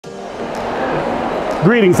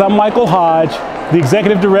Greetings, I'm Michael Hodge, the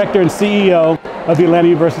Executive Director and CEO of the Atlanta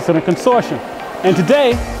University Center Consortium. And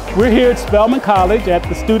today, we're here at Spelman College at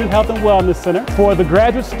the Student Health and Wellness Center for the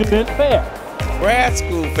Graduate Student Fair. Grad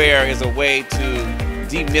School Fair is a way to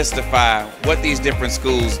demystify what these different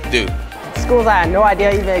schools do. Schools I had no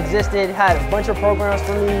idea even existed, had a bunch of programs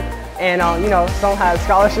for me, and some had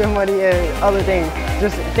scholarship money and other things,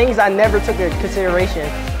 just things I never took into consideration.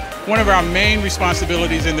 One of our main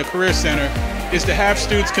responsibilities in the Career Center is to have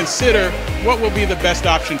students consider what will be the best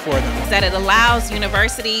option for them. That it allows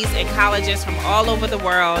universities and colleges from all over the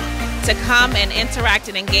world to come and interact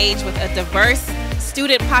and engage with a diverse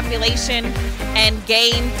student population and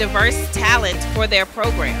gain diverse talent for their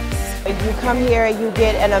programs. You come here and you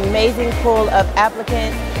get an amazing pool of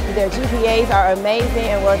applicants. Their GPAs are amazing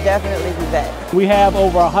and will definitely be back. We have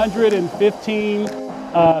over 115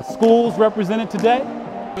 schools represented today.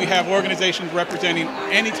 We have organizations representing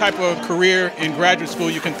any type of career in graduate school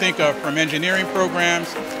you can think of, from engineering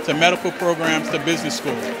programs to medical programs to business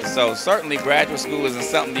schools. So certainly graduate school isn't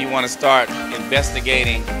something you want to start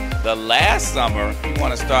investigating the last summer. You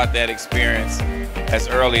want to start that experience as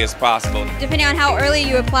early as possible. Depending on how early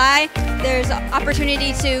you apply, there's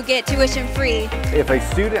opportunity to get tuition free. If a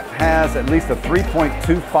student has at least a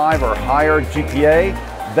 3.25 or higher GPA,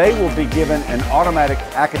 they will be given an automatic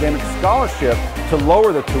academic scholarship to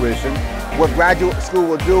lower the tuition. What graduate school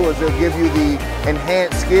will do is they'll give you the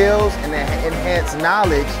enhanced skills and enhanced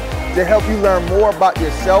knowledge to help you learn more about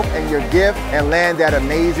yourself and your gift and land that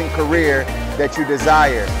amazing career that you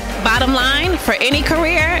desire. Bottom line, for any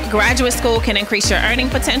career, graduate school can increase your earning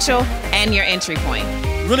potential and your entry point.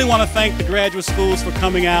 Really want to thank the graduate schools for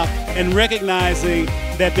coming out and recognizing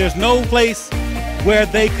that there's no place where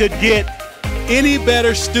they could get any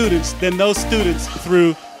better students than those students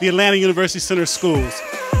through the Atlanta University Center schools.